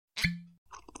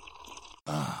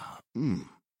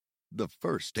The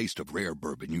first taste of rare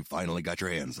bourbon you finally got your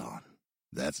hands on.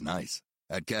 That's nice.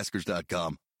 At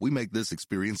Caskers.com, we make this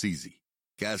experience easy.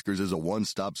 Caskers is a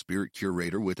one-stop spirit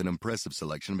curator with an impressive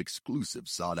selection of exclusive,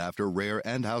 sought-after, rare,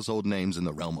 and household names in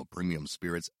the realm of premium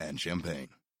spirits and champagne.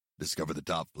 Discover the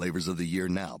top flavors of the year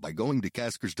now by going to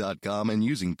Caskers.com and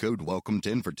using code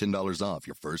WELCOME10 for $10 off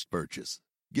your first purchase.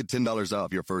 Get $10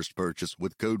 off your first purchase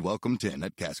with code WELCOME10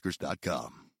 at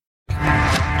Caskers.com.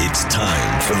 It's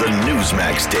time for the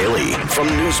Newsmax Daily from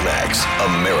Newsmax,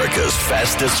 America's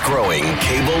fastest growing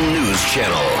cable news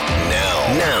channel.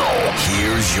 Now,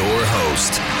 here's your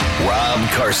host, Rob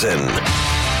Carson.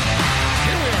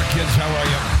 Here we are, kids. How are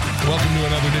you? Welcome to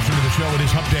another edition of the show. It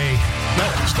is Hump Day. No,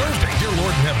 it's Thursday. Dear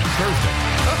Lord in heaven, it's Thursday.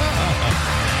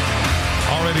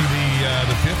 Already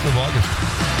the 5th of August.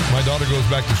 My daughter goes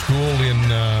back to school in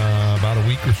about a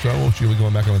week or so. She'll be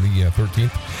going back on the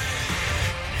 13th.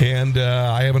 And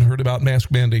I haven't heard about mask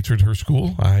mandates at her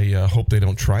school. I hope they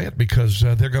don't try it because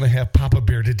they're going to have Papa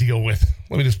Bear to deal with.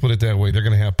 Let me just put it that way. They're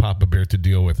going to have Papa Bear to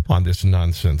deal with on this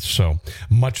nonsense. So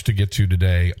much to get to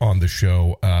today on the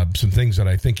show. Some things that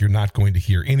I think you're not going to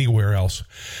hear anywhere else.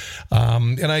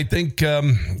 And I think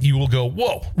you will go,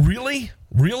 whoa, really?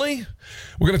 Really?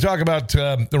 We're going to talk about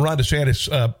the Ron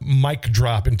DeSantis mic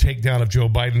drop and takedown of Joe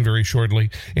Biden very shortly.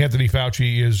 Anthony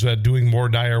Fauci is doing more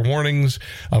dire warnings.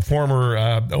 Former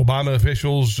Obama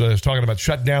officials is talking about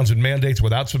shutdowns and mandates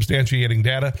without substantiating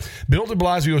data. Bill de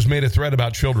Blasio has made a threat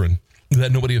about children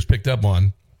that nobody has picked up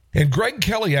on. And Greg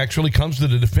Kelly actually comes to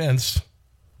the defense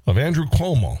of Andrew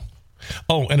Cuomo.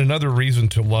 Oh, and another reason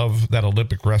to love that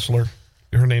Olympic wrestler.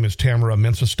 Her name is Tamara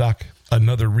Mensah-Stock.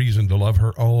 Another reason to love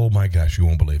her. Oh, my gosh, you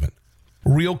won't believe it.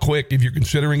 Real quick, if you're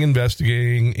considering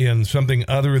investigating in something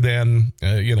other than,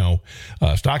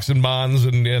 stocks and bonds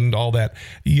and all that,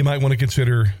 you might want to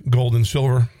consider gold and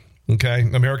silver. Okay?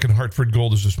 American Hartford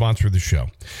Gold is the sponsor of the show.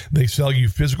 They sell you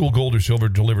physical gold or silver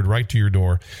delivered right to your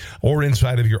door or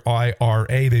inside of your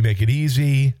IRA. They make it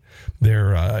easy.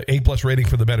 They're A-plus rating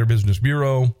for the Better Business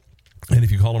Bureau. And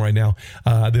if you call them right now,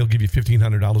 they'll give you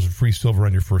 $1,500 of free silver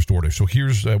on your first order. So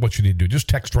here's what you need to do. Just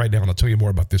text right now, and I'll tell you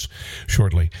more about this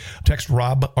shortly. Text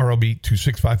ROB, R-O-B, to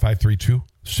 65532,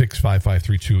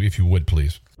 65532, if you would,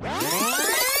 please.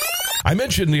 I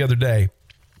mentioned the other day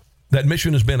that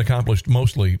mission has been accomplished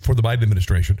mostly for the Biden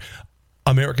administration.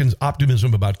 Americans'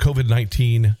 optimism about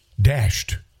COVID-19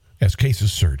 dashed as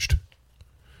cases surged.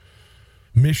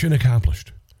 Mission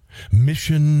accomplished.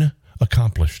 Mission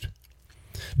accomplished.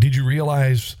 Did you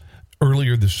realize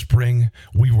earlier this spring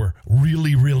we were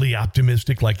really, really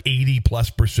optimistic, like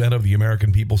 80+% of the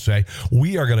American people say,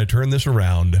 we are going to turn this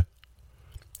around.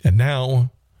 And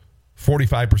now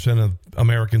 45% of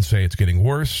Americans say it's getting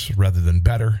worse rather than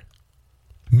better.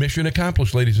 Mission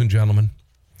accomplished, ladies and gentlemen.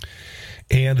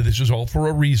 And this is all for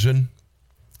a reason.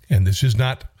 And this is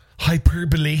not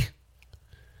hyperbole.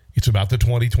 It's about the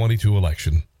 2022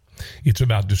 election. It's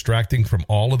about distracting from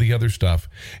all of the other stuff,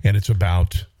 and it's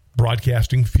about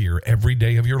broadcasting fear every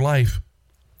day of your life.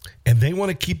 And they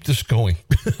want to keep this going.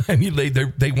 I mean,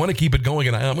 they want to keep it going,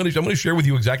 and I'm going to share with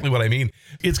you exactly what I mean.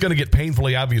 It's going to get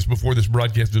painfully obvious before this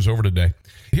broadcast is over today.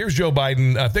 Here's Joe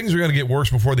Biden. Things are going to get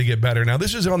worse before they get better. Now,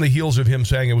 this is on the heels of him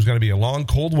saying it was going to be a long,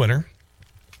 cold winter.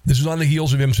 This is on the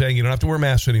heels of him saying you don't have to wear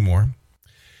masks anymore.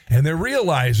 And they're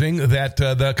realizing that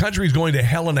the country is going to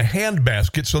hell in a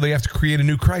handbasket, so they have to create a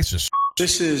new crisis.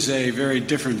 This is a very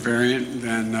different variant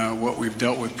than what we've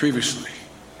dealt with previously.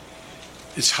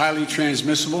 It's highly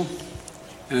transmissible,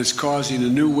 and it's causing a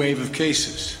new wave of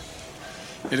cases.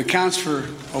 It accounts for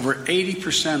over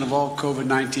 80% of all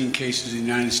COVID-19 cases in the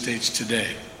United States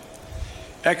today.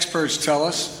 Experts tell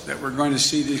us that we're going to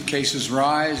see these cases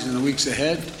rise in the weeks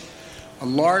ahead. A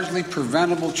largely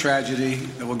preventable tragedy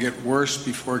that will get worse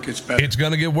before it gets better. It's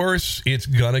going to get worse. It's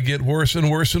going to get worse and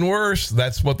worse and worse.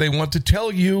 That's what they want to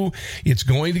tell you. It's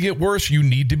going to get worse. You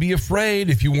need to be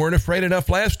afraid. If you weren't afraid enough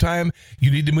last time,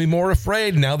 you need to be more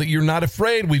afraid. Now that you're not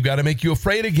afraid, we've got to make you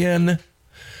afraid again.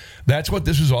 That's what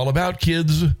this is all about,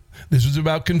 kids. This is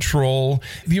about control.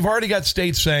 You've already got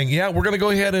states saying, yeah, we're going to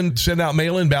go ahead and send out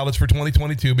mail-in ballots for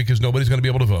 2022 because nobody's going to be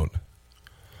able to vote.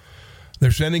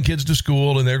 They're sending kids to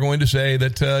school, and they're going to say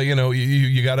that,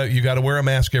 you gotta wear a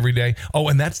mask every day. Oh,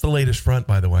 and that's the latest front,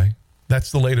 by the way.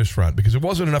 That's the latest front, because it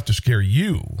wasn't enough to scare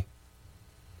you.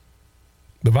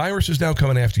 The virus is now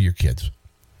coming after your kids.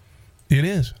 It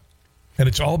is. And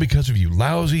it's all because of you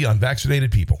lousy,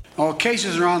 unvaccinated people. While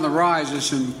cases are on the rise,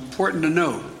 it's important to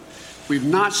note we've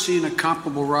not seen a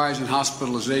comparable rise in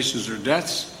hospitalizations or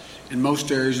deaths in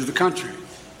most areas of the country.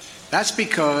 That's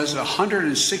because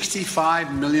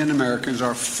 165 million Americans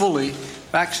are fully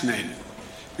vaccinated.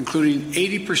 including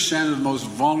 80% of the most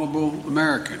vulnerable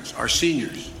Americans, our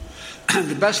seniors.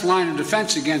 The best line of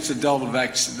defense against the Delta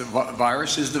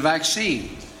virus is the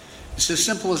vaccine. It's as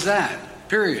simple as that,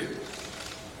 period.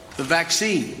 The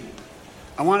vaccine.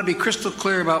 I want to be crystal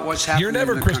clear about what's happening. You're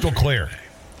never crystal clear.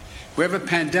 We have a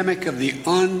pandemic of the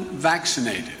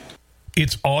unvaccinated.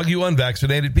 It's all you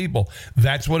unvaccinated people.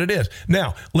 That's what it is.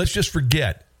 Now, let's just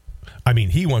forget. I mean,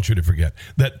 he wants you to forget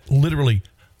that literally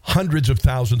hundreds of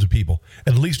thousands of people,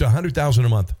 at least 100,000 a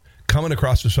month, coming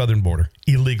across the southern border,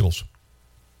 illegals.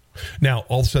 Now,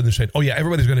 all of a sudden they're saying, oh, yeah,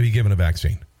 everybody's going to be given a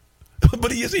vaccine.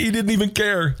 But he didn't even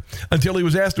care until he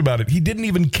was asked about it. He didn't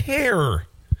even care.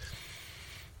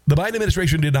 The Biden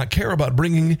administration did not care about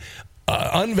bringing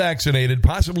unvaccinated,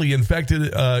 possibly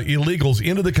infected illegals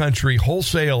into the country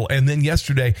wholesale. And then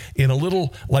yesterday, in a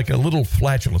little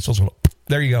flatulence,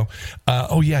 there you go.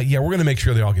 We're going to make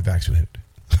sure they all get vaccinated.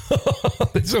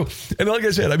 So, and like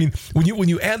I said, I mean, when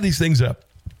you add these things up,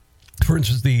 for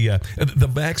instance, the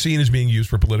vaccine is being used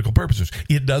for political purposes.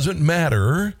 It doesn't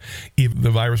matter if the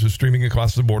virus is streaming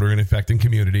across the border and infecting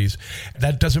communities.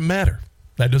 That doesn't matter.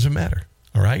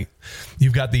 All right.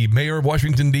 You've got the mayor of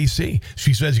Washington, D.C.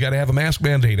 She says you got to have a mask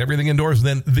mandate, everything indoors.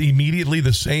 Then immediately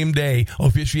the same day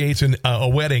officiates a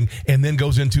wedding and then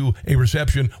goes into a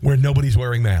reception where nobody's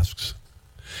wearing masks.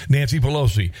 Nancy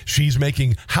Pelosi, she's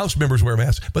making House members wear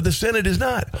masks, but the Senate is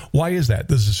not. Why is that?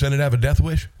 Does the Senate have a death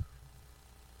wish?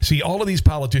 See, all of these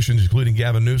politicians, including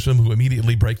Gavin Newsom, who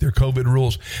immediately break their COVID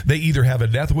rules, they either have a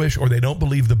death wish or they don't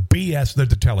believe the BS that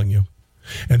they're telling you.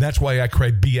 And that's why I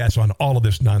cry BS on all of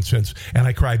this nonsense. And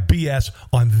I cry BS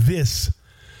on this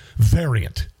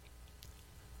variant.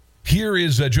 Here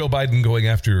is Joe Biden going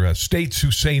after states who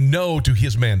say no to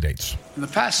his mandates. In the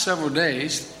past several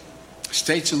days,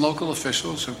 states and local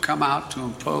officials have come out to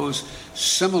impose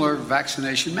similar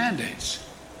vaccination mandates.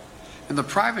 And the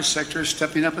private sector is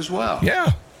stepping up as well.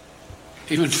 Yeah.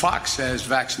 Even Fox has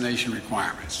vaccination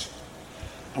requirements.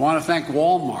 I want to thank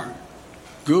Walmart,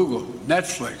 Google,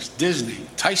 Netflix, Disney,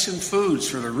 Tyson Foods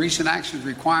for their recent actions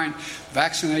requiring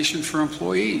vaccination for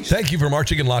employees. Thank you for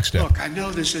marching in lockstep. Look, I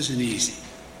know this isn't easy,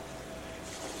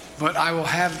 but I will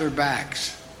have their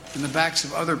backs and the backs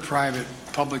of other private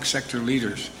public sector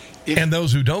leaders. And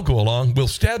those who don't go along will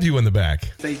stab you in the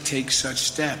back. They take such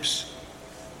steps.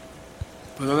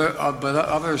 But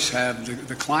others have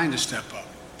declined to step up.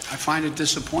 I find it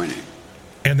disappointing.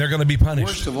 And they're going to be punished.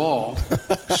 Worst of all,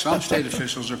 some state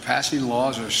officials are passing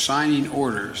laws or signing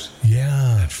orders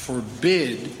that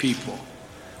forbid people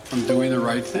from doing the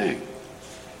right thing.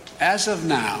 As of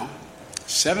now,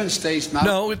 7 states not...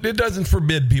 No, it doesn't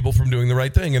forbid people from doing the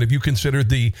right thing. And if you consider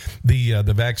the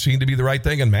vaccine to be the right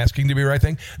thing and masking to be the right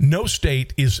thing, no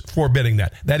state is forbidding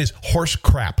that. That is horse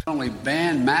crap. Not only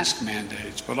ban mask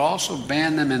mandates, but also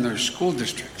ban them in their school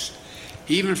districts.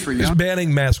 Even for It's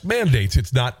banning mask mandates.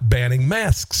 It's not banning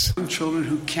masks. Young children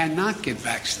who cannot get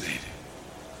vaccinated.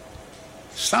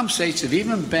 Some states have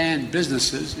even banned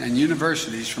businesses and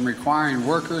universities from requiring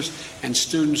workers and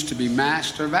students to be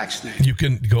masked or vaccinated. You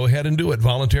can go ahead and do it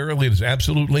voluntarily. It is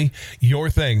absolutely your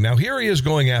thing. Now, here he is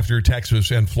going after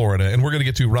Texas and Florida, and we're going to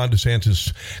get to Ron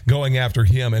DeSantis going after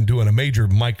him and doing a major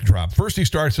mic drop. First, he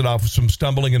starts it off with some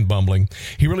stumbling and bumbling.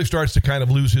 He really starts to kind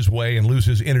of lose his way and lose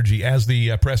his energy as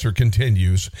the presser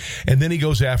continues. And then he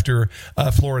goes after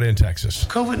Florida and Texas.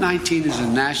 COVID-19 is a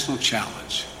national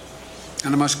challenge.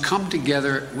 And it must come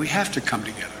together. We have to come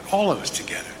together, all of us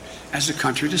together, as a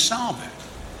country to solve it.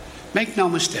 Make no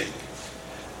mistake.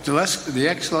 The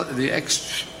escalation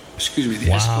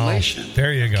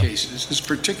of cases is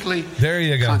particularly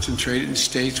concentrated in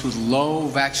states with low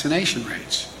vaccination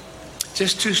rates.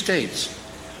 Just 2 states,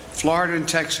 Florida and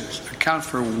Texas, account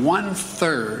for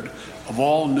 1/3 of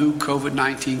all new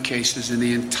COVID-19 cases in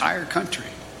the entire country.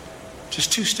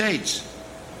 Just 2 states.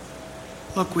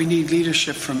 Look, we need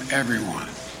leadership from everyone.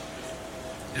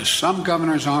 If some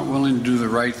governors aren't willing to do the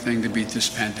right thing to beat this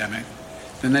pandemic,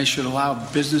 then they should allow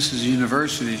businesses and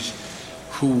universities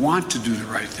who want to do the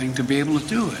right thing to be able to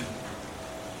do it.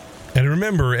 And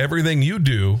remember, everything you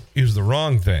do is the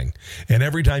wrong thing. And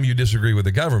every time you disagree with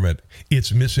the government,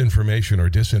 it's misinformation or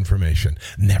disinformation.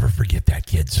 Never forget that,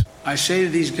 kids. I say to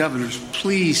these governors,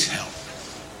 please help.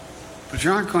 But if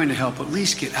you aren't going to help, at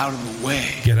least get out of the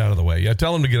way. Get out of the way. Yeah,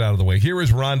 tell them to get out of the way. Here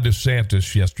is Ron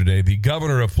DeSantis yesterday, the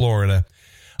governor of Florida.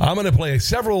 I'm going to play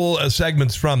several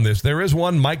segments from this. There is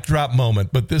one mic drop moment,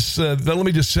 but this. Let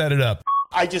me just set it up.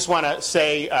 I just want to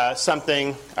say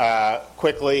something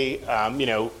quickly.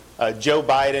 Joe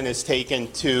Biden has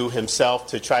taken to himself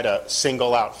to try to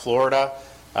single out Florida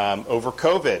over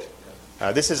COVID.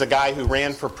 This is a guy who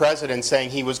ran for president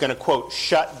saying he was going to, quote,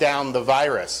 shut down the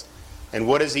virus. And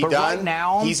what has he done? Right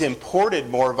now, he's imported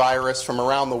more virus from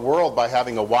around the world by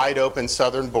having a wide open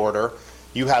southern border.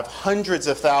 You have hundreds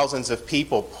of thousands of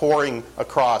people pouring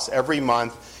across every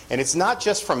month. And it's not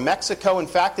just from Mexico. In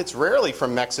fact, it's rarely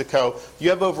from Mexico. You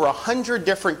have over 100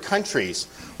 different countries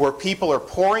where people are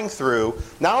pouring through.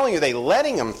 Not only are they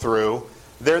letting them through,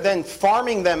 they're then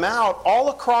farming them out all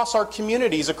across our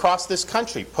communities across this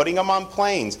country, putting them on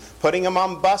planes, putting them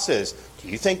on buses. Do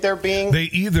you think they're being... They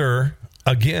either,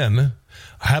 again,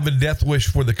 have a death wish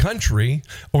for the country,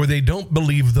 or they don't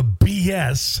believe the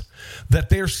BS that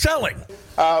they're selling.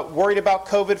 Worried about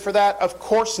COVID for that? Of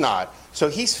course not. So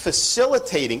he's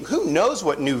facilitating. Who knows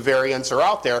what new variants are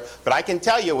out there, but I can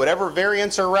tell you, whatever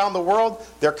variants are around the world,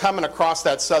 they're coming across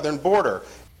that southern border.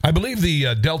 I believe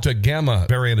the Delta Gamma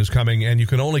variant is coming, and you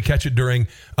can only catch it during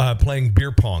playing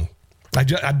beer pong.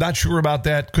 I'm not sure about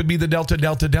that. Could be the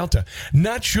Delta.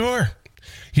 Not sure.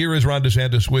 Here is Ron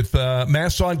DeSantis with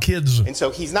masks on kids. And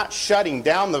so he's not shutting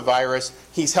down the virus.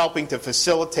 He's helping to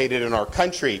facilitate it in our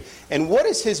country. And what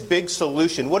is his big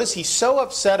solution? What is he so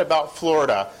upset about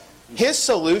Florida? His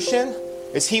solution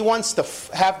is he wants to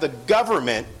have the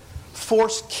government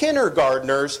force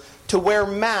kindergartners to wear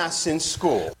masks in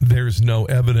school. There's no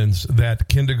evidence that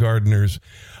kindergartners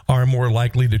are more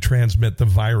likely to transmit the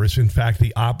virus. In fact,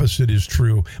 the opposite is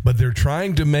true. But they're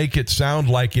trying to make it sound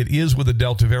like it is with the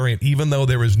Delta variant, even though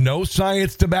there is no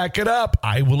science to back it up.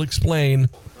 I will explain.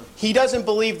 He doesn't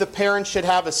believe the parents should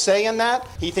have a say in that.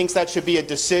 He thinks that should be a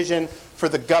decision for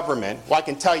the government. Well, I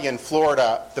can tell you in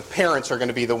Florida, the parents are going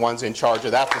to be the ones in charge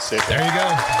of that decision. There you go.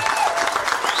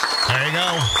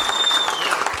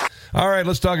 All right,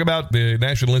 let's talk about the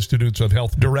National Institutes of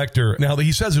Health director. Now,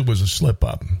 he says it was a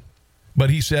slip-up, but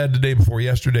he said the day before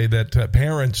yesterday that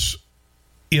parents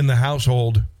in the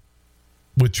household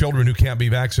with children who can't be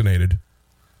vaccinated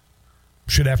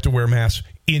should have to wear masks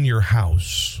in your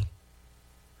house.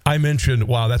 I mentioned,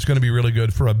 wow, that's going to be really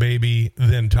good for a baby,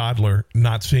 then toddler,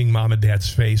 not seeing mom and dad's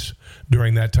face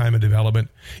during that time of development.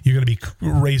 You're going to be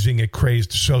raising a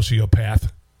crazed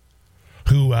sociopath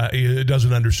who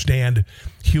doesn't understand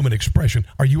human expression.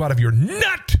 Are you out of your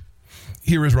nut?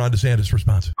 Here is Ron DeSantis'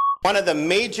 response. One of the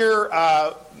major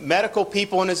medical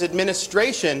people in his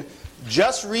administration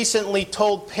just recently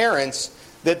told parents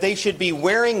that they should be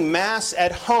wearing masks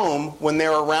at home when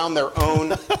they're around their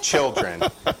own children.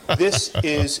 This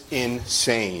is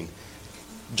insane.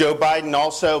 Joe Biden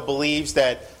also believes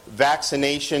that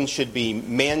vaccination should be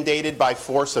mandated by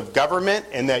force of government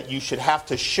and that you should have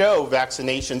to show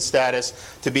vaccination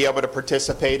status to be able to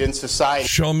participate in society.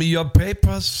 Show me your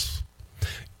papers.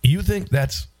 You think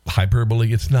that's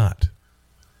hyperbole? It's not.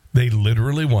 They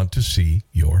literally want to see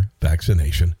your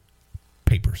vaccination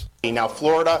papers. Now,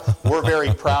 Florida, we're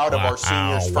very proud of our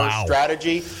Seniors First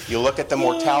strategy. You look at the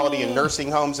mortality in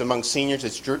nursing homes among seniors,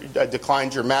 it's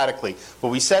declined dramatically. But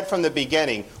we said from the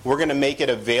beginning, we're going to make it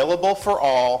available for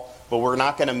all, but we're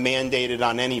not going to mandate it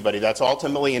on anybody. That's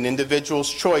ultimately an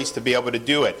individual's choice to be able to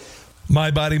do it.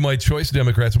 My body, my choice,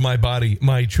 Democrats. My body,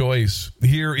 my choice.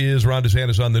 Here is Ron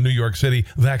DeSantis on the New York City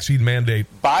vaccine mandate.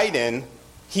 Biden,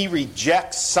 he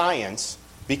rejects science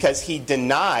because he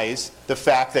denies the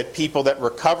fact that people that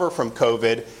recover from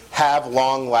COVID have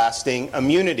long-lasting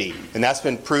immunity. And that's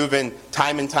been proven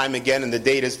time and time again, and the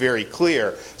data is very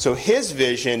clear. So his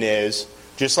vision is,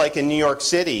 just like in New York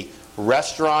City,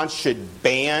 restaurants should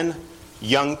ban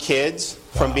young kids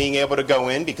from being able to go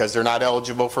in because they're not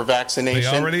eligible for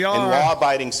vaccination. They already are. And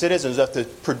law-abiding citizens have to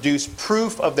produce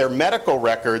proof of their medical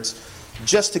records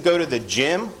just to go to the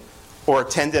gym or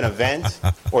attend an event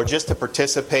or just to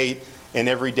participate in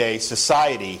everyday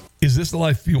society. Is this the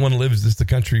life you want to live? Is this the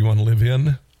country you want to live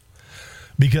in?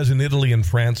 Because in Italy and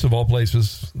France, of all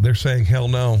places, they're saying hell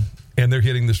no, and they're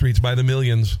hitting the streets by the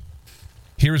millions.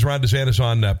 Here's Ron DeSantis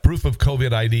on proof of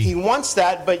COVID ID. He wants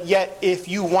that, but yet if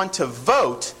you want to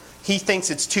vote, he thinks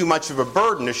it's too much of a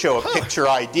burden to show a picture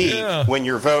ID when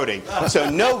you're voting. So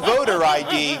no voter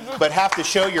ID, but have to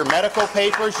show your medical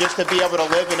papers just to be able to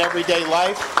live in everyday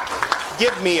life.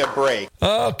 Give me a break.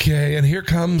 Okay, and here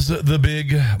comes the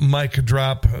big mic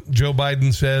drop. Joe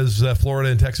Biden says Florida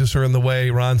and Texas are in the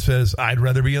way. Ron says, I'd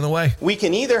rather be in the way. We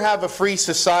can either have a free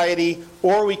society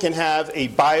or we can have a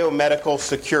biomedical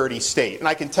security state. And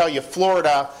I can tell you,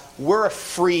 Florida, we're a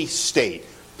free state.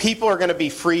 People are going to be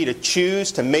free to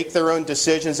choose to make their own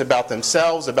decisions about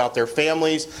themselves, about their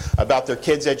families, about their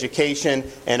kids' education,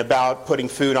 and about putting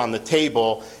food on the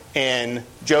table. And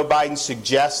Joe Biden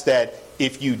suggests that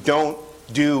if you don't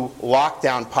do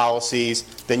lockdown policies,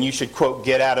 then you should, quote,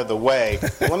 get out of the way.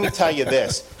 Well, let me tell you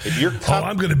this. If you're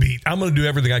I'm going to do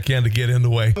everything I can to get in the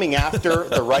way. Coming after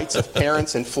the rights of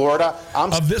parents in Florida,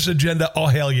 of this agenda, oh,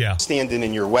 hell yeah. Standing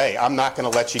in your way. I'm not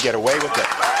going to let you get away with it.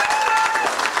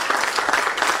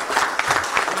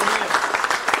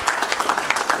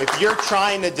 If you're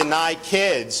trying to deny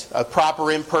kids a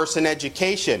proper in-person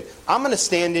education, I'm going to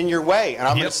stand in your way, and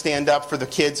I'm going to stand up for the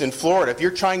kids in Florida. If you're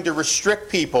trying to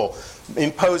restrict people,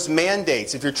 impose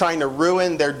mandates, if you're trying to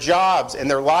ruin their jobs and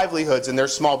their livelihoods and their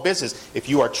small business, if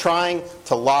you are trying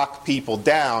to lock people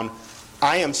down,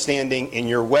 I am standing in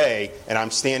your way, and I'm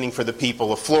standing for the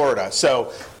people of Florida.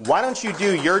 So why don't you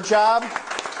do your job?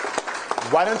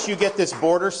 Why don't you get this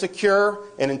border secure?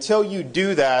 And until you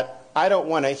do that, I don't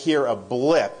want to hear a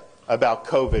blip about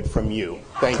COVID from you.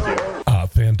 Thank you.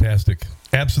 Fantastic.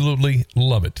 Absolutely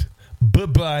love it.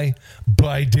 Bye-bye,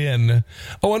 Biden.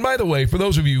 Oh, and by the way, for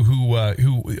those of you who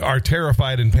are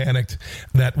terrified and panicked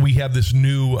that we have this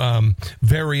new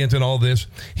variant and all this,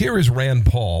 here is Rand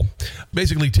Paul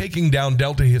basically taking down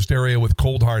Delta hysteria with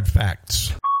cold, hard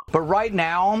facts. But right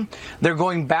now, they're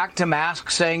going back to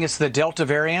masks, saying it's the Delta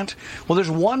variant. Well, there's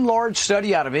one large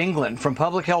study out of England, from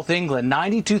Public Health England,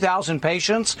 92,000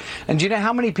 patients. And do you know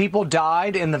how many people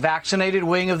died in the vaccinated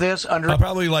wing of this?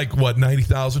 Probably like, what,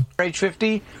 90,000? Age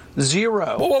 50?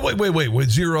 Zero. Wait,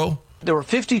 zero? There were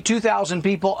 52,000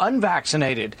 people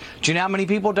unvaccinated. Do you know how many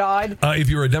people died? If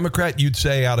you're a Democrat, you'd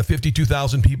say out of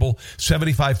 52,000 people,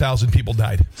 75,000 people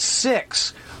died.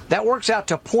 6. That works out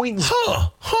to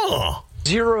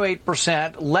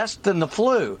 0.08%, less than the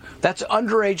flu. That's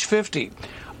under age 50.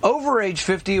 Over age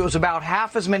 50, it was about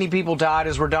half as many people died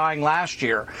as were dying last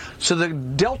year. So the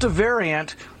Delta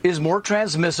variant is more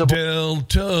transmissible.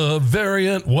 Delta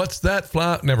variant, what's that?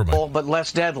 Never mind. But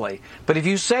less deadly. But if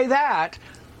you say that,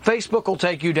 Facebook will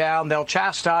take you down. They'll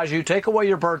chastise you, take away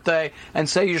your birthday, and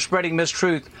say you're spreading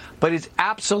mistruth. But it's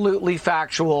absolutely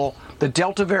factual. The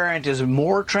Delta variant is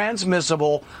more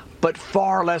transmissible, but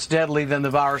far less deadly than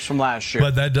the virus from last year.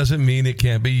 But that doesn't mean it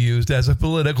can't be used as a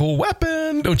political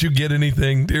weapon. Don't you get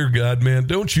anything? Dear God, man,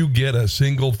 don't you get a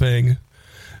single thing?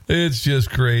 It's just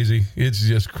crazy. It's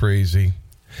just crazy.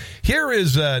 Here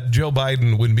is Joe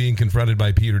Biden when being confronted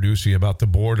by Peter Doocy about the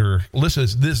border. Listen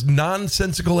to this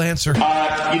nonsensical answer.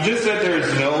 You just said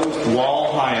there's no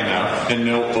wall high enough and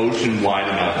no ocean wide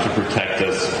enough to protect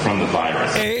us from the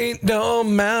virus. Ain't no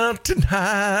mountain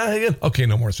high. Okay,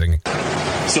 no more singing.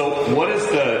 So what is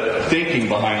the thinking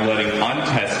behind letting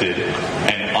untested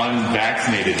and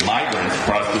unvaccinated migrants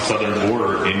cross the southern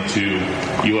border into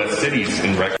U.S. cities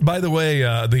in record? By the way,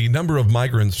 the number of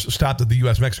migrants stopped at the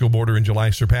U.S.-Mexico border in July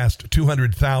surpassed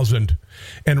 200,000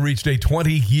 and reached a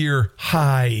 20-year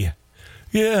high.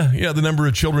 Yeah, the number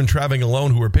of children traveling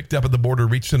alone who were picked up at the border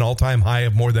reached an all-time high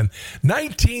of more than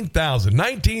 19,000.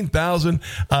 19,000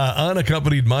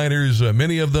 unaccompanied minors.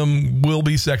 Many of them will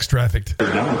be sex trafficked.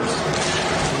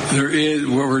 There is,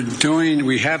 what we're doing,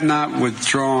 we have not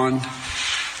withdrawn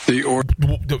the order.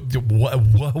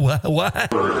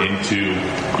 What? Into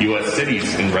U.S.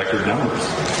 cities in record numbers.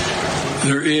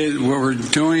 There is, what we're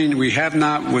doing, we have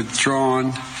not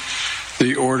withdrawn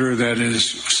the order that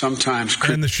is sometimes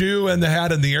and the shoe and the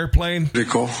hat and the airplane.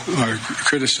 Critical or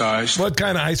criticized. What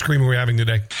kind of ice cream are we having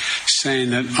today?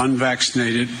 Saying that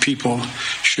unvaccinated people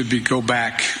should go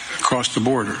back across the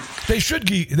border. They should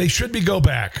go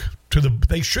back.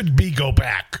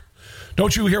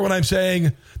 Don't you hear what I'm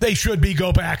saying? They should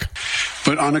go back.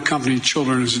 But unaccompanied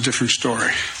children is a different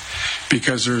story.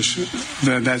 Because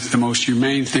that's the most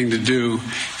humane thing to do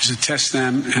is to test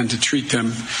them and to treat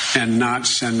them and not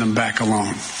send them back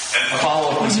alone.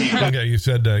 Okay, you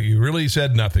really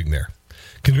said nothing there.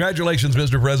 Congratulations,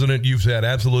 Mr. President. You've said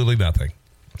absolutely nothing.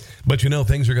 But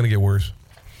things are going to get worse.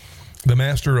 The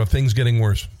master of things getting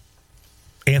worse,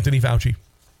 Anthony Fauci.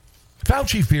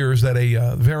 Fauci fears that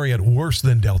a variant worse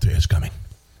than Delta is coming.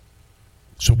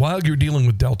 So while you're dealing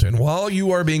with Delta and while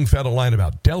you are being fed a line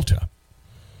about Delta,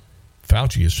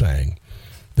 Fauci is saying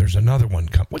there's another one.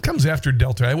 What comes after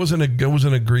Delta? I wasn't a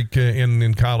Greek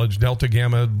in college. Delta,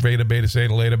 Gamma, Beta, Beta,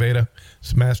 Zeta, Leta, Beta.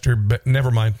 It's master, but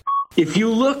never mind. If you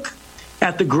look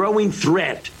at the growing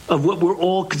threat of what we're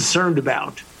all concerned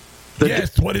about.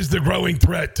 What is the growing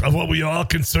threat of what we're all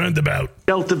concerned about?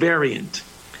 Delta variant.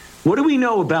 What do we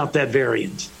know about that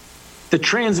variant? The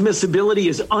transmissibility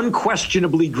is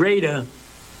unquestionably greater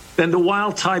than the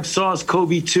wild-type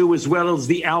SARS-CoV-2 as well as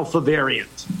the Alpha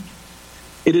variant.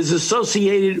 It is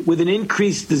associated with an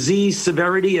increased disease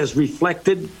severity as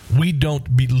reflected. We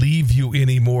don't believe you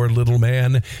anymore, little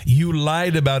man. You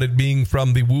lied about it being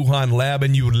from the Wuhan lab,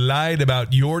 and you lied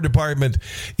about your department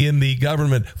in the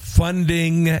government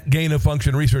funding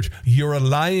gain-of-function research. You're a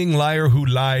lying liar who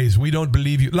lies. We don't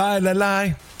believe you. Lie, lie,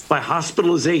 lie. By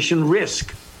hospitalization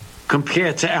risk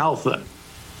compared to alpha.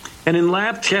 And in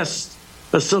lab tests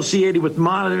associated with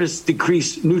modest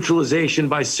decreased neutralization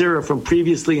by sera from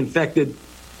previously infected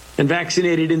and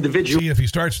vaccinated individuals. See, if he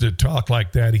starts to talk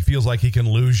like that, he feels like he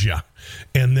can lose you.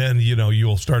 And then,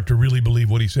 you'll start to really believe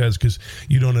what he says because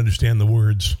you don't understand the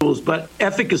words. But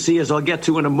efficacy, as I'll get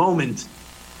to in a moment,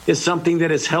 is something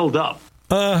that is held up.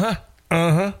 Now,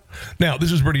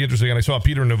 this is pretty interesting. And I saw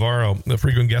Peter Navarro, a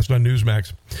frequent guest on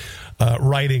Newsmax,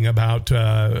 writing about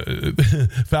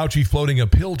Fauci floating a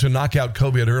pill to knock out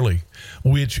COVID early,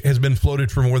 which has been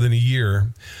floated for more than a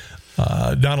year.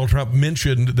 Donald Trump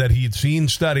mentioned that he'd seen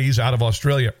studies out of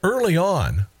Australia early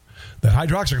on that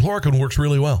hydroxychloroquine works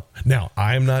really well. Now,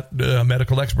 I'm not a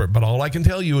medical expert, but all I can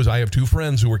tell you is I have two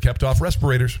friends who were kept off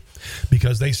respirators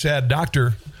because they said,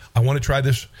 "Doctor, I want to try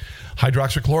this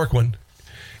hydroxychloroquine,"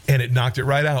 and it knocked it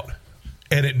right out.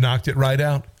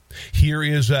 Here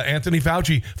is Anthony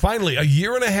Fauci, finally, a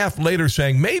year and a half later,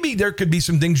 saying maybe there could be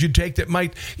some things you'd take that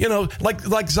might, like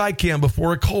Zicam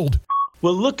before a cold.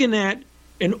 We're looking at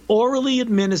an orally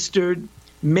administered,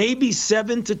 maybe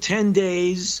 7 to 10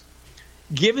 days,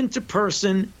 given to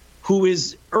person who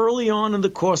is early on in the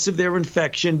course of their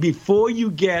infection before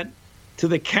you get to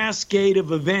the cascade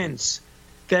of events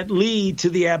that lead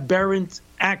to the aberrant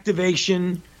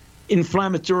activation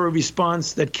inflammatory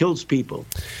response that kills people.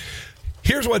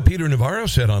 Here's what Peter Navarro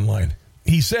said online.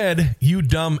 He said, "You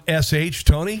dumb SH,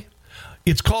 Tony.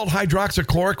 It's called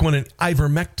hydroxychloroquine and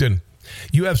ivermectin.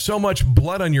 You have so much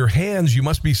blood on your hands, you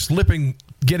must be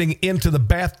getting into the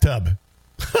bathtub."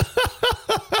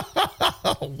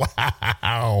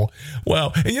 Wow.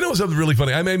 Well, and you know something really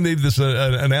funny? I made this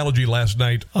analogy last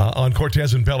night on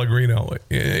Cortez and Pellegrino.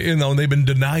 And they've been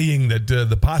denying that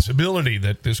the possibility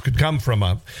that this could come from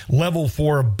a level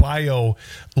 4 bio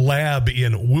lab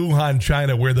in Wuhan,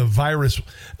 China, where the virus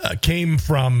came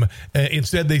from.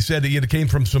 Instead, they said it came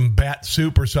from some bat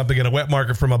soup or something in a wet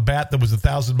market from a bat that was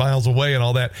 1,000 miles away and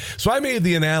all that. So I made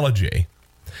the analogy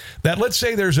that let's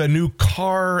say there's a new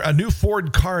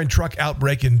Ford car and truck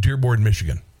outbreak in Dearborn,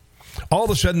 Michigan. All of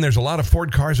a sudden, there's a lot of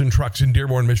Ford cars and trucks in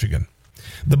Dearborn, Michigan.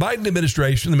 The Biden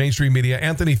administration, the mainstream media,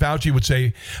 Anthony Fauci would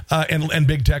say, and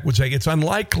big tech would say, it's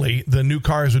unlikely the new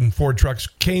cars and Ford trucks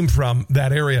came from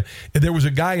that area. There was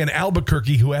a guy in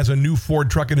Albuquerque who has a new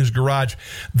Ford truck in his garage.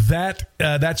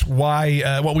 That's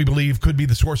why what we believe could be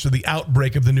the source of the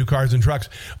outbreak of the new cars and trucks.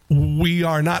 We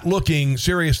are not looking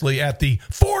seriously at the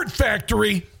Ford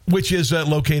factory, which is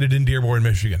located in Dearborn,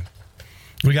 Michigan.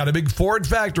 We got a big Ford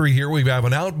factory here. We have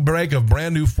an outbreak of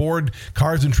brand new Ford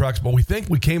cars and trucks, but we think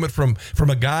we came it from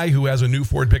a guy who has a new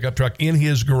Ford pickup truck in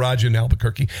his garage in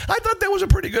Albuquerque. I thought that was a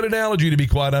pretty good analogy, to be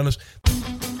quite honest.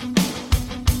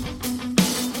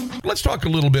 Let's talk a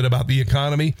little bit about the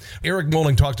economy. Eric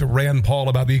Molling talked to Rand Paul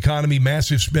about the economy,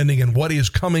 massive spending, and what is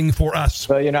coming for us.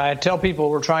 So, I tell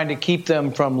people we're trying to keep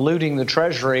them from looting the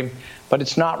Treasury, but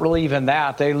it's not really even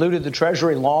that. They looted the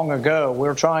Treasury long ago.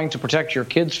 We're trying to protect your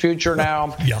kids' future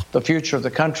now, the future of the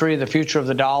country, the future of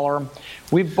the dollar.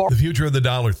 The future of the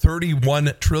dollar,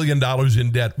 $31 trillion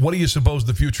in debt. What do you suppose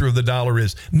the future of the dollar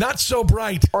is? Not so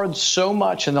bright. Borrowed so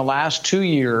much in the last 2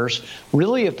 years,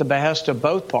 really at the behest of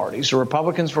both parties. The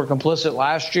Republicans were complicit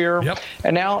last year,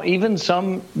 and now even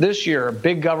some this year.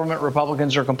 Big government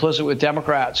Republicans are complicit with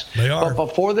Democrats. They are. But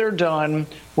before they're done,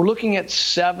 we're looking at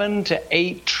 $7 to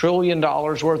 $8 trillion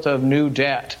worth of new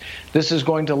debt. This is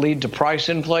going to lead to price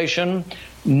inflation.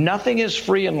 Nothing is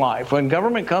free in life. When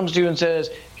government comes to you and says,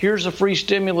 here's a free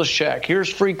stimulus check,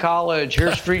 here's free college,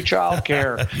 here's free child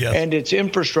care, and it's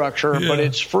infrastructure, but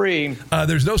it's free.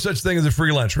 There's no such thing as a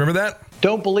free lunch. Remember that?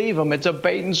 Don't believe them. It's a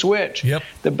bait and switch.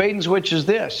 The bait and switch is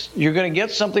this. You're going to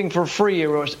get something for free,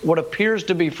 or what appears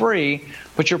to be free,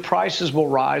 but your prices will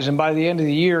rise, and by the end of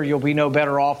the year, you'll be no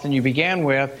better off than you began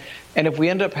with. And if we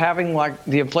end up having like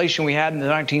the inflation we had in the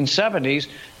 1970s,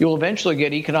 you'll eventually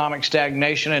get economic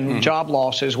stagnation and job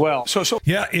loss as well.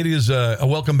 Yeah, it is a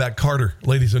welcome back Carter,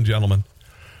 ladies and gentlemen.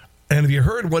 And if you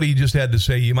heard what he just had to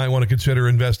say, you might want to consider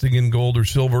investing in gold or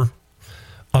silver.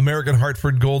 American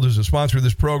Hartford Gold is a sponsor of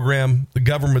this program. The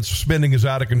government's spending is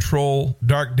out of control.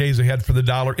 Dark days ahead for the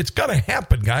dollar. It's going to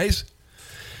happen, guys.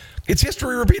 It's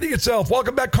history repeating itself.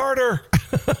 Welcome back, Carter.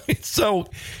 So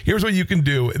here's what you can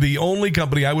do. The only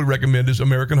company I would recommend is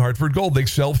American Hartford Gold. They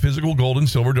sell physical gold and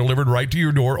silver delivered right to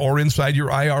your door or inside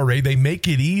your IRA. They make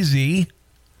it easy.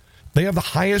 They have the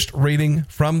highest rating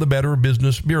from the Better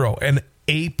Business Bureau, an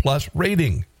A+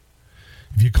 rating.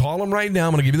 If you call them right now,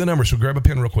 I'm going to give you the number, so grab a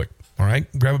pen real quick. All right?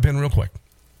 Grab a pen real quick.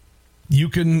 You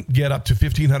can get up to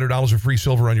 $1,500 of free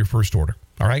silver on your first order.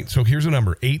 All right? So here's the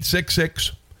number,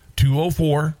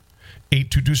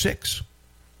 866-204-8226.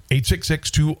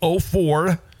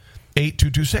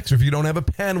 866-204-8226. If you don't have a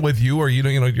pen with you, or you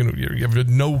have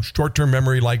no short-term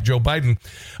memory like Joe Biden,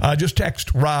 just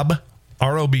text Rob,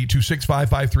 R-O-B, to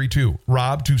 65532.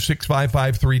 Rob to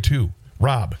 65532.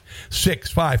 Rob,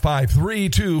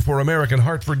 65532 for American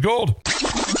Hartford Gold.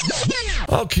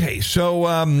 Okay, so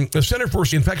the Center for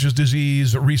Infectious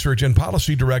Disease Research and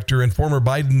Policy Director and former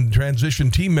Biden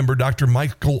transition team member Dr.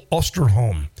 Michael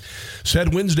Osterholm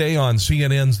said Wednesday on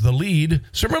CNN's The Lead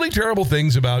some really terrible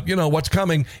things about, what's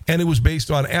coming, and it was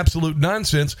based on absolute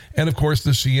nonsense. And, of course,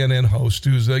 the CNN host,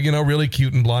 who's, really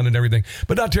cute and blonde and everything,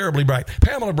 but not terribly bright,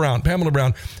 Pamela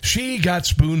Brown, she got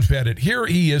spoon-fed it. Here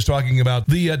he is talking about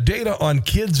the data on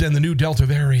kids and the new Delta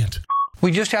variant.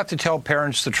 We just have to tell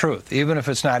parents the truth, even if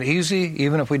it's not easy,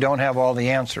 even if we don't have all the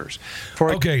answers.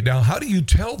 Okay, now how do you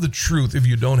tell the truth if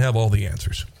you don't have all the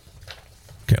answers?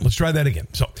 Okay, let's try that again.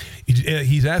 So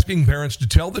he's asking parents to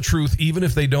tell the truth even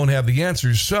if they don't have the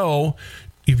answers. So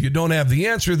if you don't have the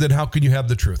answer, then how can you have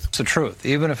the truth? It's the truth,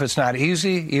 even if it's not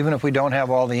easy, even if we don't have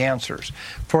all the answers.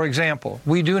 For example,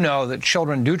 we do know that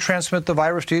children do transmit the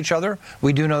virus to each other.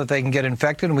 We do know that they can get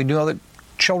infected, and we do know that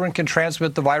children can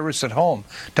transmit the virus at home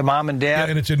to mom and dad. Yeah,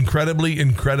 and it's incredibly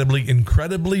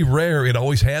rare. It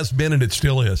always has been, and it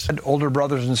still is. Older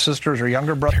brothers and sisters or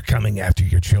younger brothers. They're coming after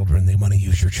your children. They want to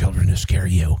use your children to scare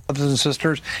you. Brothers and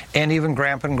sisters, and even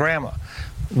grandpa and grandma.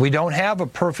 We don't have a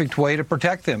perfect way to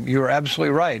protect them. You're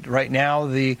absolutely right. Right now,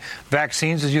 the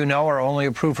vaccines, as you know, are only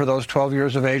approved for those 12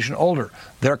 years of age and older.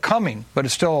 They're coming, but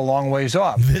it's still a long ways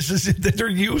off. This is it. They're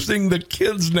using the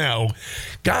kids now.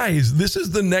 Guys, this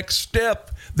is the next step.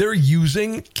 They're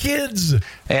using kids.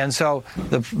 And so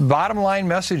the bottom line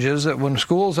message is that when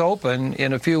schools open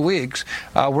in a few weeks,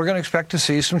 we're going to expect to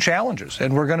see some challenges,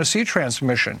 and we're going to see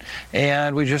transmission.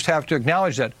 And we just have to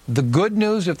acknowledge that. The good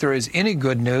news, if there is any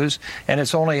good news, and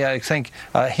it's only, I think,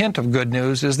 a hint of good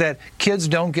news, is that kids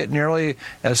don't get nearly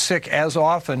as sick as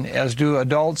often as do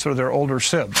adults or their older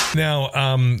sibs.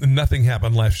 Now, nothing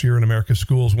happened last year in America's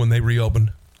schools when they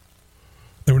reopened.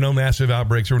 There were no massive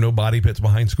outbreaks. There were no body pits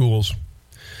behind schools.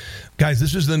 Guys,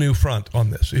 this is the new front on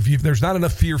this. If there's not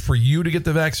enough fear for you to get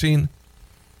the vaccine,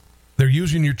 they're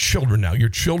using your children now. Your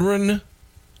children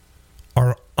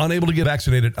are unable to get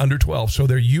vaccinated under 12, so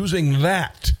they're using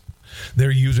that.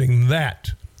 They're using that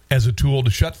as a tool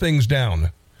to shut things down.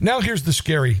 Now here's the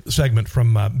scary segment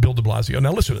from Bill de Blasio.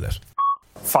 Now listen to this.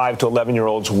 5 to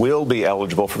 11-year-olds will be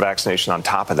eligible for vaccination on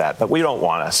top of that. But we don't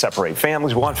want to separate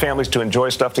families. We want families to enjoy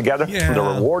stuff together. Yeah. The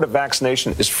reward of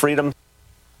vaccination is freedom.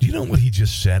 Do you know what he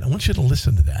just said? I want you to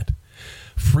listen to that.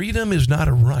 Freedom is not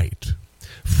a right.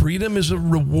 Freedom is a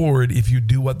reward if you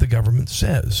do what the government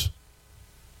says.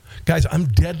 Guys, I'm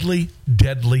deadly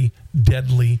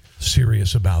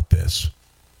serious about this.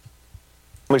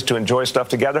 Families to enjoy stuff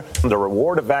together. The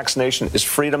reward of vaccination is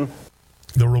freedom.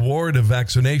 The reward of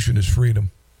vaccination is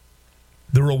freedom.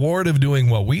 The reward of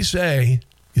doing what we say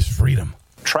is freedom.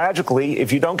 Tragically,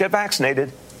 if you don't get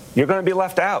vaccinated, you're going to be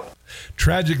left out.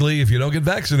 Tragically, if you don't get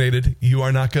vaccinated, you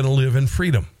are not going to live in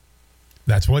freedom.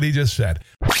 That's what he just said.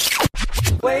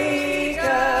 Wake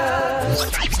up.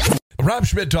 Rob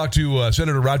Schmidt talked to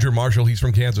Senator Roger Marshall. He's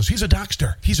from Kansas. He's a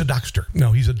doctor.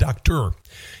 No, he's a doctor.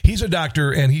 He's a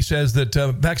doctor, and he says that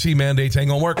vaccine mandates ain't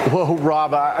gonna work. Well,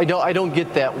 Rob, I don't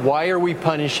get that. Why are we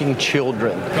punishing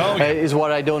children? Is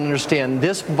what I don't understand.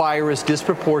 This virus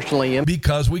disproportionately...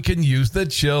 Because we can use the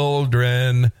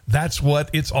children. That's what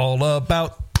it's all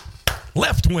about.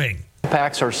 Left wing.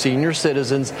 Impacts our senior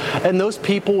citizens and those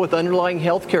people with underlying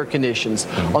health care conditions.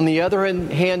 On the other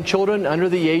hand, children under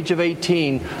the age of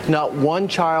 18, not one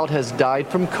child has died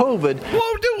from COVID.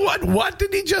 What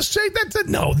did he just say?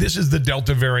 No, this is the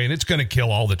Delta variant. It's going to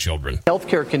kill all the children. Health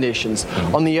care conditions.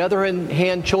 On the other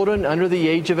hand, children under the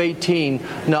age of 18,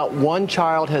 not one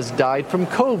child has died from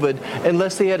COVID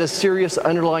unless they had a serious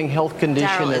underlying health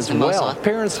condition as well.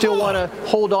 Parents still want to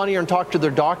hold on here and talk to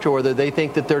their doctor whether they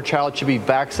think that their child should be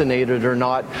vaccinated or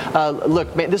not.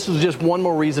 Look, man, this is just one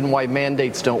more reason why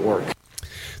mandates don't work.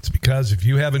 It's because if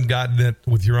you haven't gotten it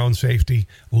with your own safety,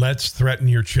 let's threaten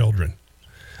your children.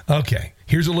 Okay,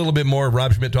 here's a little bit more of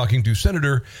Rob Schmidt talking to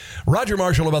Senator Roger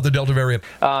Marshall about the Delta variant.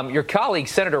 Your colleague,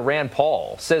 Senator Rand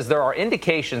Paul, says there are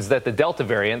indications that the Delta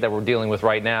variant that we're dealing with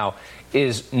right now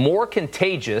is more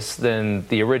contagious than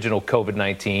the original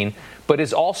COVID-19, but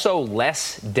is also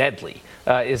less deadly.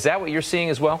 Is that what you're seeing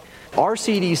as well? Our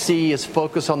CDC is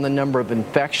focused on the number of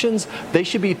infections. They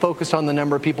should be focused on the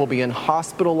number of people being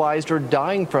hospitalized or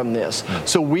dying from this.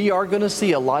 So we are going to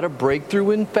see a lot of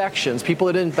breakthrough infections, people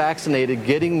that didn't vaccinated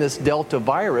getting this Delta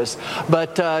virus.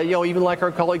 But, even like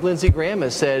our colleague Lindsey Graham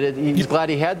has said, he's glad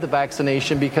he had the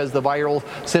vaccination because the viral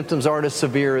symptoms aren't as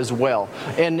severe as well.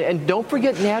 And don't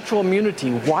forget natural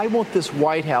immunity. Why won't this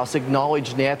White House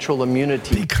acknowledge natural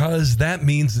immunity? Because that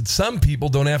means that some people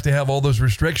don't have to have all those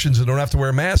restrictions and don't have to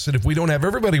wear masks. And if we don't have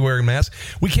everybody wearing masks,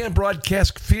 we can't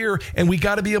broadcast fear, and we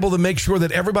got to be able to make sure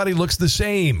that everybody looks the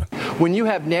same. When you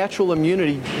have natural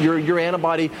immunity, your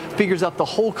antibody figures out the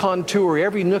whole contour,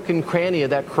 every nook and cranny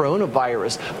of that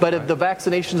coronavirus. But if the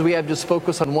vaccinations we have just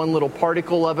focus on one little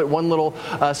particle of it, one little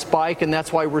spike, and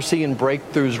that's why we're seeing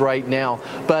breakthroughs right now.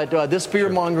 But this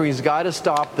fear-mongering's got to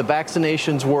stop. The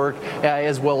vaccinations work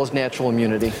as well as natural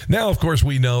immunity. Now, of course,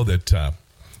 we know that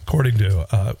according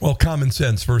to, common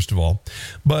sense, first of all,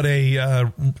 but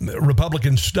a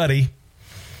Republican study,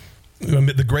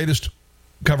 the greatest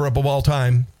cover-up of all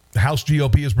time, House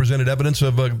GOP has presented evidence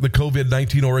of the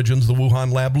COVID-19 origins, the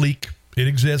Wuhan lab leak. It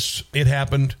exists. It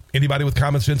happened. Anybody with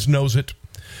common sense knows it.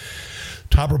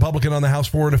 Top Republican on the House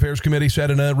Foreign Affairs Committee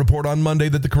said in a report on Monday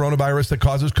that the coronavirus that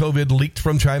causes COVID leaked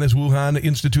from China's Wuhan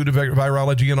Institute of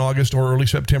Virology in August or early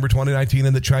September 2019,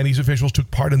 and that Chinese officials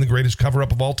took part in the greatest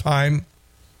cover-up of all time.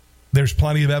 There's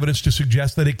plenty of evidence to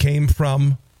suggest that it came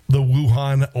from the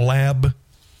Wuhan lab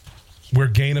where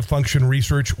gain-of-function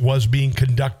research was being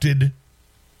conducted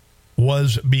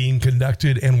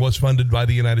and was funded by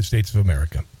the United States of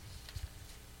America.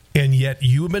 And yet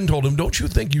you have been told him, don't you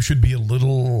think you should be a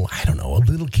little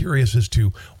curious as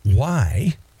to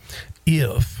why,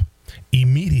 if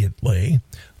immediately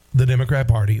the Democrat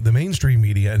Party, the mainstream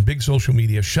media, and big social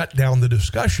media shut down the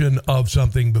discussion of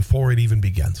something before it even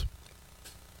begins?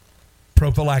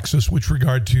 Prophylaxis with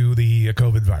regard to the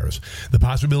COVID virus, the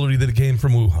possibility that it came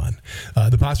from Wuhan,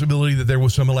 the possibility that there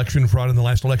was some election fraud in the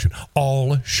last election,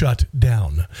 all shut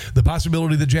down. The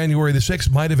possibility that January the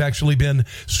 6th might have actually been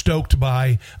stoked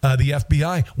by the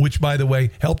FBI, which, by the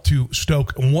way, helped to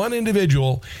stoke one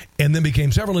individual and then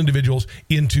became several individuals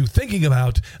into thinking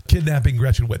about kidnapping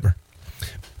Gretchen Whitmer.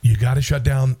 You got to shut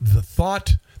down the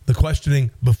thought, the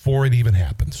questioning before it even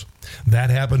happens.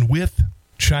 That happened with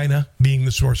China being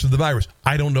the source of the virus.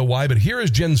 I don't know why, but here is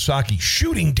Jen Psaki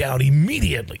shooting down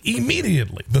immediately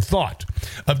the thought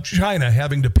of China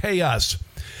having to pay us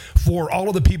for all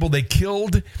of the people they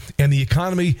killed and the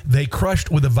economy they crushed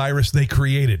with a virus they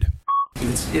created.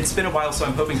 It's been a while, so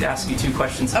I'm hoping to ask you two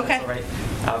questions. Okay. All right.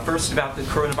 First about the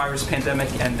coronavirus pandemic,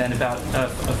 and then about a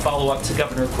follow-up to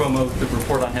Governor Cuomo, the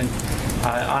report on him.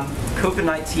 On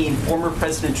COVID-19, former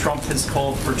President Trump has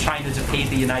called for China to pay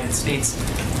the United States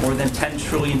more than $10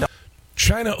 trillion.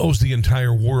 China owes the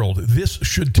entire world. This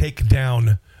should take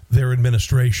down their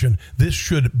administration. This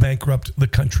should bankrupt the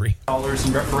country. Dollars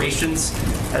in reparations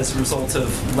as a result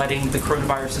of letting the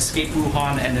coronavirus escape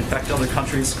Wuhan and infect other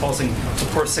countries, causing,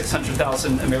 of course,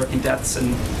 600,000 American deaths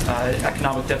and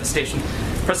economic devastation.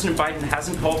 President Biden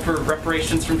hasn't called for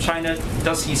reparations from China.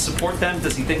 Does he support them?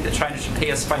 Does he think that China should pay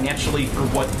us financially for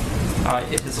what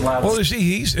it has allowed us? Well, you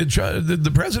see,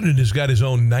 the president has got his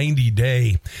own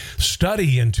 90-day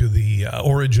study into the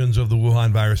origins of the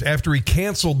Wuhan virus after he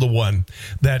canceled the one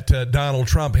that Donald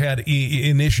Trump had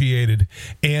initiated,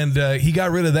 and he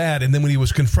got rid of that. And then when he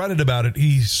was confronted about it,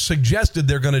 he suggested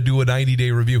they're going to do a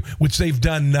 90-day review, which they've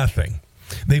done nothing.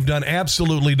 They've done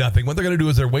absolutely nothing. What they're going to do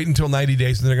is they're waiting until 90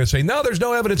 days, and they're going to say, no, there's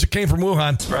no evidence it came from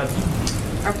Wuhan.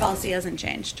 Our policy hasn't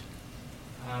changed.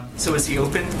 So is he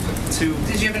open to...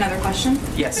 Did you have another question?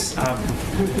 Yes.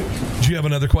 Do you have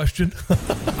another question?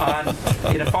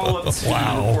 In a follow-up to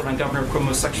the report on Governor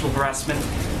Cuomo's sexual harassment.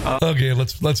 Okay,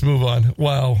 let's move on.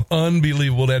 Wow,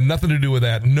 unbelievable. That had nothing to do with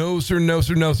that. No, sir, no,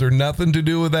 sir, no, sir. Nothing to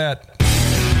do with that.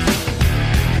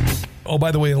 Oh,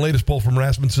 by the way, the latest poll from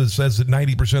Rasmussen says that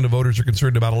 90% of voters are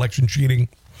concerned about election cheating.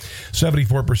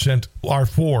 74% are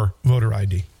for voter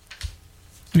ID.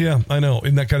 Yeah, I know.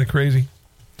 Isn't that kind of crazy?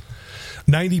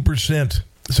 90%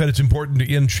 said it's important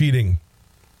to end cheating.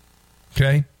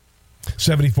 Okay?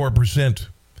 74%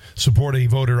 support a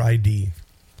voter ID.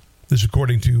 This is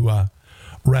according to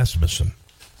Rasmussen.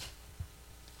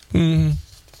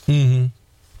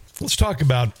 Let's talk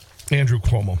about Andrew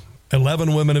Cuomo.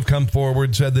 11 women have come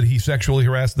forward, said that he sexually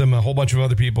harassed them. A whole bunch of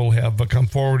other people have come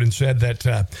forward and said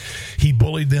that he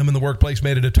bullied them in the workplace,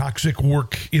 made it a toxic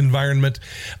work environment.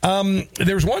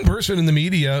 There's one person in the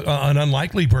media, an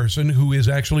unlikely person, who is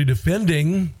actually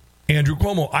defending Andrew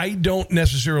Cuomo. I don't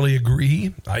necessarily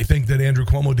agree. I think that Andrew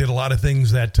Cuomo did a lot of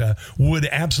things that would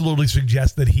absolutely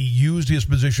suggest that he used his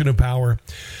position of power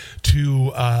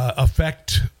to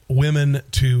affect women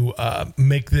to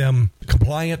make them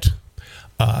compliant.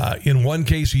 In one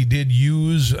case, he did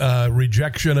use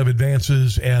rejection of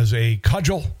advances as a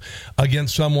cudgel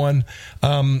against someone.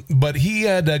 But he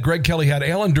had, Greg Kelly had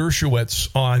Alan Dershowitz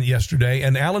on yesterday,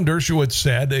 and Alan Dershowitz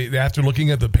said, after looking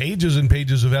at the pages and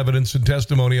pages of evidence and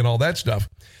testimony and all that stuff,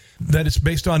 that it's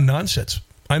based on nonsense.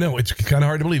 I know, it's kind of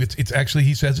hard to believe. It's actually,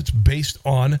 he says it's based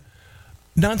on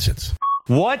nonsense.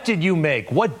 What do you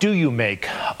make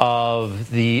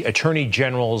of the Attorney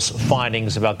General's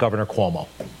findings about Governor Cuomo?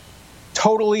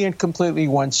 Totally and completely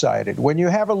one-sided. When you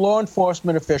have a law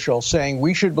enforcement official saying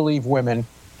we should believe women,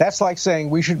 that's like saying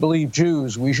we should believe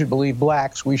Jews, we should believe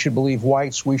blacks, we should believe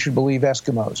whites, we should believe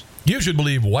Eskimos. You should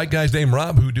believe white guys named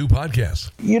Rob who do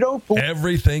podcasts. You don't believe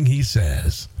everything he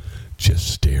says.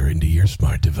 Just stare into your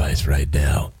smart device right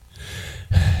now.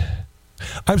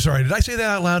 I'm sorry, did I say that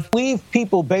out loud? Believe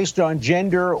people based on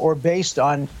gender or based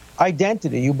on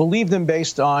identity. You believe them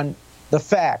based on the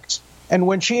facts. And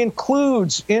when she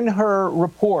includes in her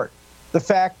report the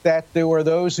fact that there were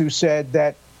those who said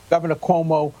that Governor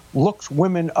Cuomo looked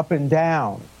women up and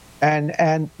down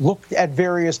and looked at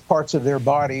various parts of their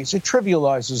bodies, it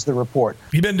trivializes the report.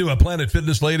 You been to a Planet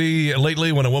Fitness lady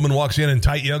lately when a woman walks in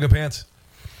tight yoga pants?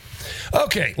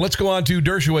 Okay, let's go on to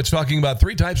Dershowitz talking about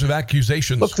 3 types of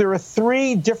accusations. Look, there are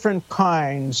 3 different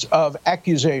kinds of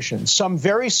accusations, some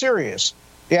very serious.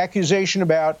 The accusation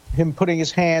about him putting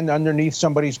his hand underneath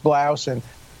somebody's blouse and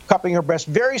cupping her breast,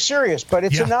 very serious, but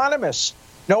it's anonymous.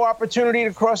 No opportunity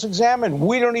to cross-examine.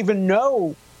 We don't even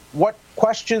know what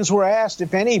questions were asked,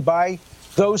 if any, by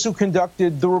those who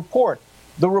conducted the report.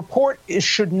 The report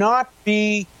should not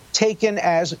be taken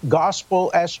as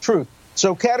gospel, as truth.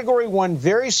 So Category 1,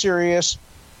 very serious,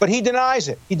 but he denies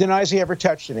it. He denies he ever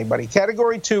touched anybody.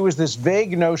 Category 2 is this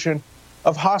vague notion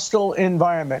of hostile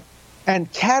environment.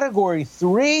 And Category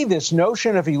 3, this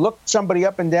notion of he looked somebody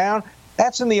up and down,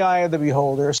 that's in the eye of the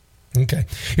beholder. Okay.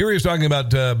 Here he's talking about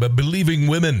believing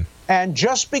women. And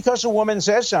just because a woman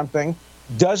says something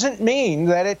doesn't mean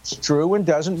that it's true and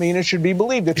doesn't mean it should be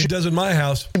believed. It does in my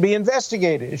house. It should be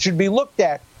investigated. It should be looked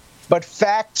at. But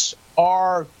facts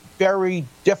are very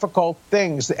difficult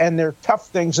things, and they're tough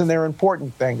things, and they're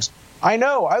important things. I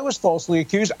know I was falsely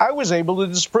accused. I was able to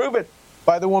disprove it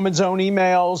by the woman's own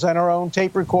emails and her own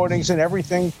tape recordings, and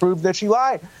everything proved that she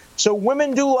lied. So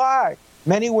women do lie.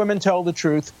 Many women tell the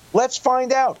truth. Let's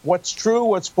find out what's true,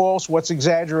 what's false, what's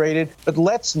exaggerated, but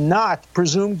let's not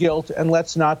presume guilt, and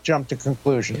let's not jump to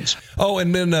conclusions. Oh,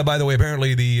 and then, by the way,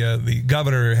 apparently the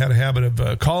governor had a habit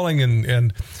of calling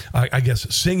and I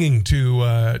guess singing to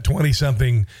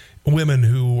 20-something women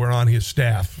who were on his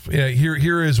staff.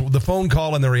 Here is the phone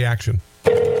call and the reaction.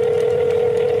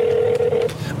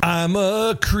 I'm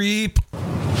a creep.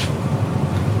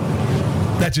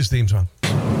 That's his theme song.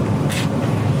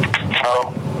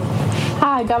 Hello.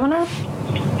 Hi, Governor.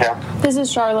 Yeah. This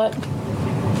is Charlotte.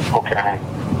 Okay.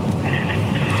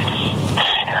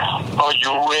 Are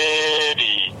you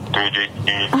ready?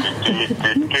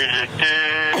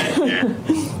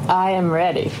 I am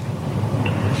ready.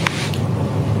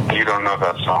 You don't know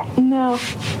that song? No.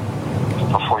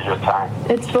 It's before your time.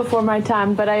 It's before my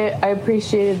time, but I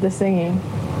appreciated the singing.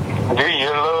 Do you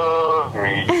love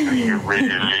me? Do you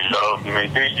really love me?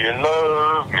 Do you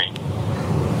love me?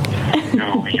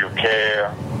 Do you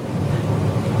care?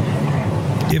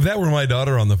 If that were my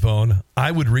daughter on the phone,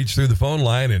 I would reach through the phone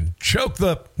line and choke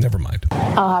the... Never mind.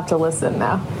 I'll have to listen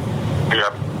now.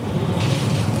 Yep.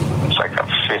 It's like the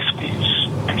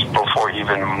 50s. It's before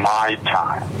even my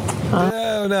time.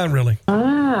 No, not really.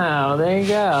 Oh, there you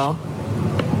go.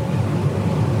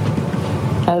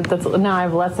 Now I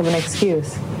have less of an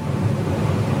excuse.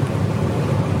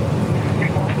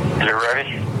 You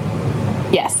ready?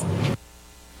 Yes.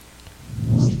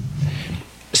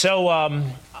 So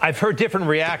I've heard different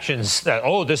reactions that,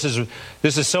 this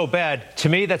is so bad. To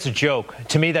me, that's a joke.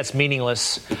 To me, that's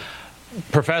meaningless.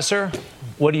 Professor,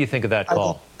 what do you think of that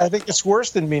call? I think it's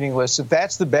worse than meaningless. If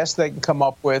that's the best they can come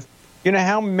up with, you know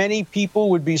how many people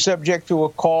would be subject to a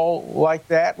call like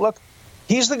that? Look,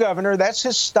 he's the governor. That's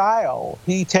his style.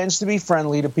 He tends to be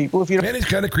friendly to people. And he's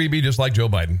kind of creepy, just like Joe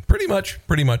Biden. Pretty much.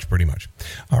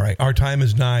 All right, our time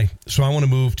is nigh, so I want to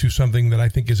move to something that I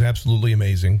think is absolutely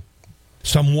amazing.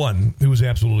 Someone who is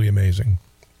absolutely amazing.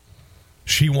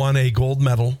 She won a gold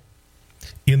medal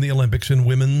in the Olympics in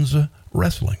women's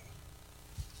wrestling.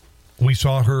 We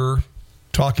saw her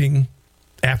talking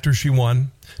after she won,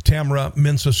 Tamara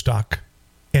Mensah-Stock,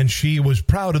 and she was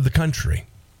proud of the country.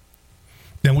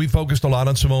 And we focused a lot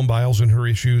on Simone Biles and her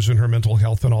issues and her mental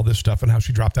health and all this stuff and how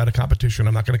she dropped out of competition.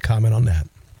 I'm not going to comment on that.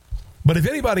 But if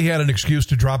anybody had an excuse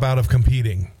to drop out of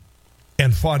competing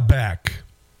and fought back,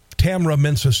 Tamara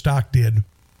Mensah-Stock did.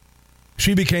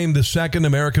 She became the second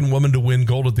American woman to win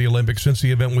gold at the Olympics since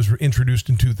the event was introduced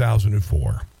in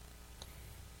 2004.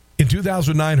 In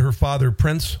 2009, her father,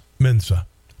 Prince Mensah,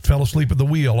 fell asleep at the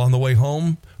wheel on the way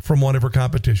home from one of her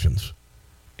competitions,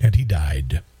 and he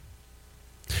died.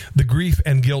 The grief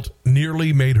and guilt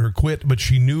nearly made her quit, but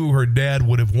she knew her dad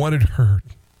would have wanted her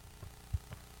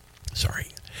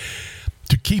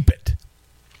to keep it,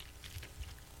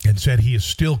 and said, "He is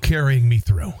still carrying me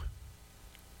through."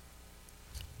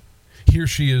 Here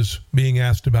she is being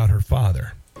asked about her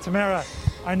father. Tamara,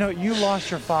 I know you lost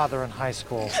your father in high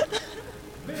school.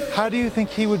 How do you think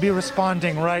he would be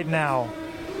responding right now,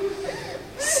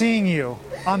 seeing you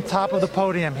on top of the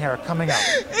podium here coming up?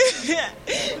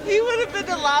 He would have been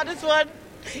the loudest one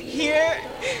here.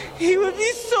 He would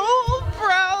be so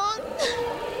proud.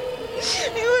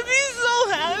 He would be so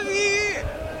happy.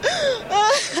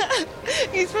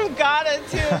 He's from Ghana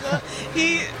too.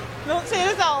 Don't say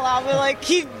this out loud, but like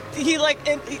he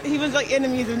was like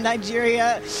enemies of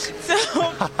Nigeria, so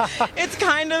it's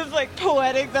kind of like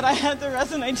poetic that I had to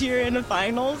wrestle Nigeria in the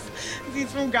finals.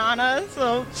 He's from Ghana,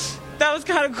 so that was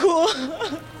kind of cool.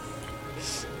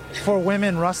 For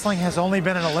women, wrestling has only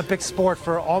been an Olympic sport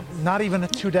for not even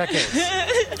 2 decades.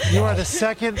 You are the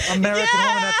second American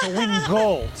woman to win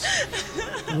gold.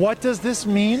 What does this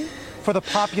mean for the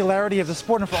popularity of the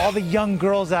sport and for all the young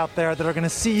girls out there that are going to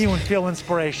see you and feel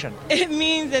inspiration? It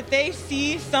means that they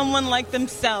see someone like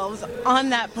themselves on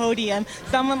that podium,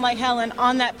 someone like Helen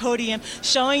on that podium,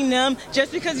 showing them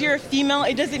just because you're a female,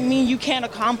 it doesn't mean you can't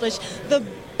accomplish the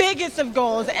biggest of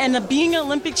goals. And being an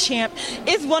Olympic champ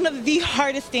is one of the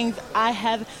hardest things I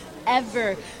have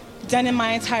ever done in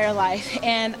my entire life,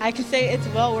 and I can say it's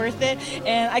well worth it,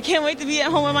 and I can't wait to be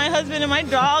at home with my husband and my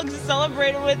dogs to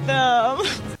celebrate it with them.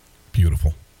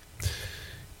 Beautiful.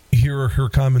 Here are her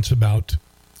comments about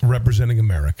representing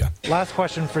America. Last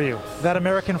question for you. That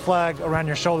American flag around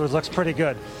your shoulders looks pretty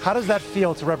good. How does that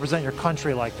feel to represent your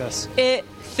country like this? It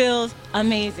feels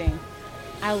amazing.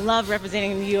 I love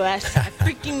representing the U.S. I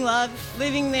freaking love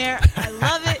living there. I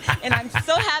love it, and I'm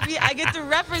so happy I get to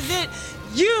represent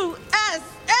USA.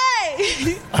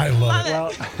 I love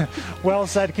it. Well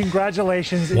said.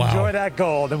 Congratulations. Wow. Enjoy that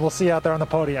gold, and we'll see you out there on the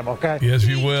podium, okay? Yes,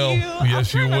 you will.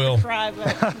 Yes, you will. Cry,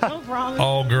 but no problem.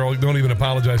 Oh, girl, don't even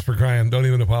apologize for crying. Don't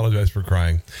even apologize for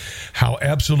crying. How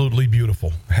absolutely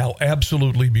beautiful. How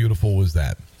absolutely beautiful was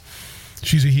that?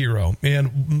 She's a hero,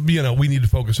 and we need to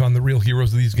focus on the real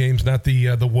heroes of these games, not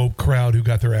the woke crowd who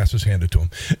got their asses handed to them.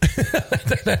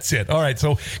 That's it. All right,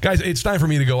 so guys, it's time for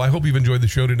me to go. I hope you've enjoyed the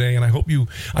show today, and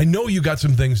I know you got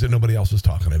some things that nobody else is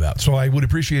talking about. So I would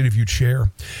appreciate if you'd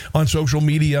share on social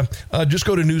media. Just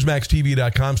go to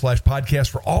newsmaxtv.com/podcast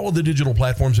for all of the digital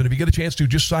platforms, and if you get a chance to,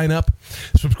 just sign up,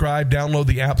 subscribe, download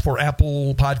the app for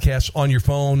Apple Podcasts on your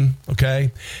phone,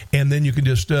 okay? And then you can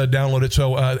just download it.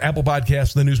 So Apple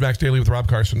Podcasts, the Newsmax Daily with Rob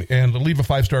Carson, and leave a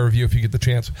 5-star review if you get the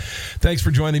chance. Thanks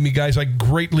for joining me, guys. I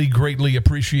greatly, greatly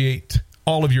appreciate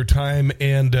all of your time,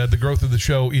 and the growth of the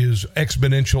show is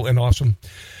exponential and awesome.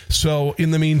 So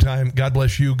in the meantime, God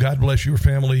bless you. God bless your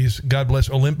families. God bless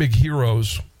Olympic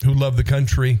heroes who love the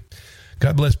country.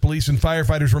 God bless police and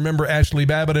firefighters. Remember Ashley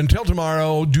Babbitt. Until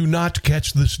tomorrow, do not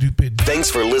catch the stupid.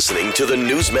 Thanks for listening to the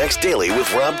Newsmax Daily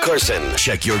with Rob Carson.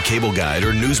 Check your cable guide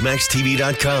or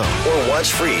newsmaxtv.com or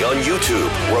watch free on YouTube,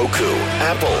 Roku,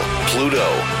 Apple, Pluto,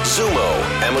 Zumo,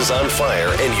 Amazon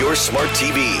Fire, and your smart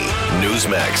TV.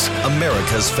 Newsmax,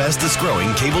 America's fastest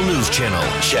growing cable news channel.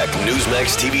 Check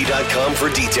newsmaxtv.com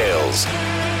for details.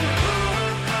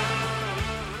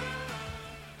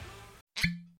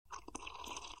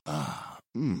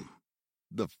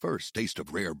 The first taste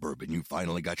of rare bourbon you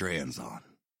finally got your hands on.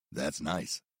 That's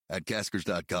nice. At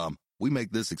Caskers.com, we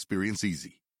make this experience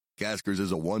easy. Caskers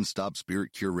is a one-stop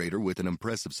spirit curator with an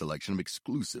impressive selection of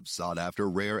exclusive, sought-after,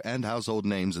 rare, and household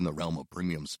names in the realm of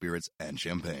premium spirits and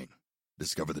champagne.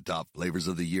 Discover the top flavors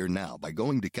of the year now by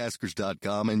going to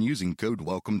Caskers.com and using code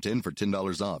WELCOME10 for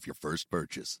 $10 off your first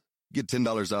purchase. Get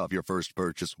 $10 off your first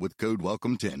purchase with code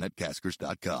WELCOME10 at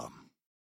Caskers.com.